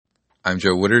I'm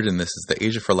Joe Woodard, and this is the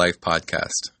Asia for Life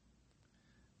podcast.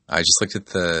 I just looked at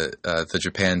the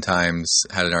Japan Times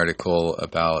had an article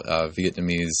about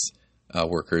Vietnamese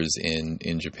workers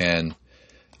in Japan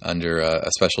under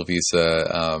a special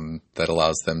visa that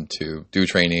allows them to do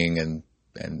training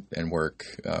and work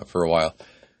for a while.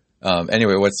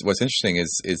 Anyway, what's interesting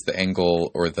is the angle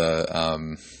or the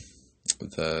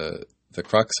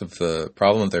crux of the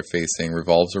problem they're facing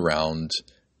revolves around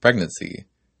pregnancy.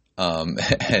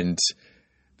 And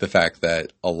the fact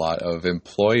that a lot of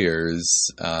employers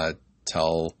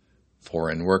tell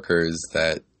foreign workers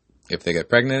that if they get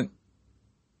pregnant,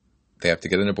 they have to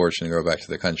get an abortion and go back to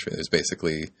their country. There's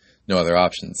basically no other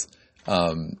options.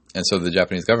 And so the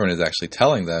Japanese government is actually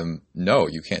telling them, no,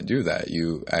 you can't do that.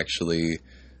 You actually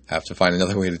have to find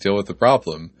another way to deal with the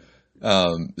problem.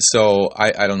 So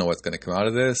I don't know what's going to come out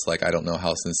of this. Like, I don't know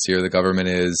how sincere the government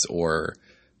is or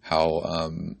how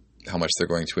much they're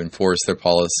going to enforce their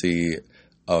policy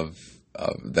of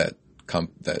that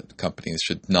companies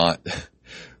should not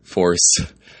force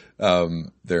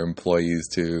their employees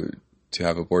to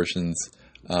have abortions.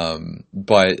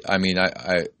 But I mean,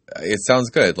 it sounds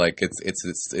good. Like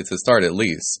it's a start at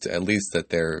least that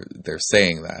they're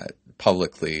saying that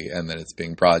publicly and that it's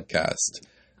being broadcast.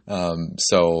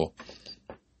 So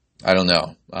I don't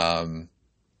know.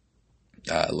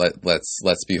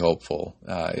 Let's be hopeful.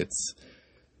 I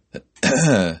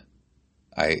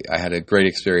had a great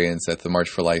experience at the March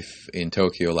for Life in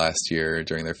Tokyo last year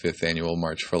during their 5th annual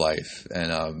March for Life,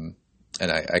 and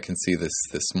I can see this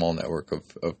small network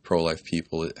of pro-life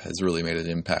people. It has really made an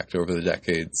impact over the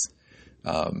decades,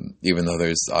 even though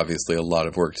there's obviously a lot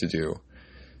of work to do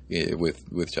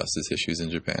with justice issues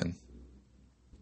in Japan.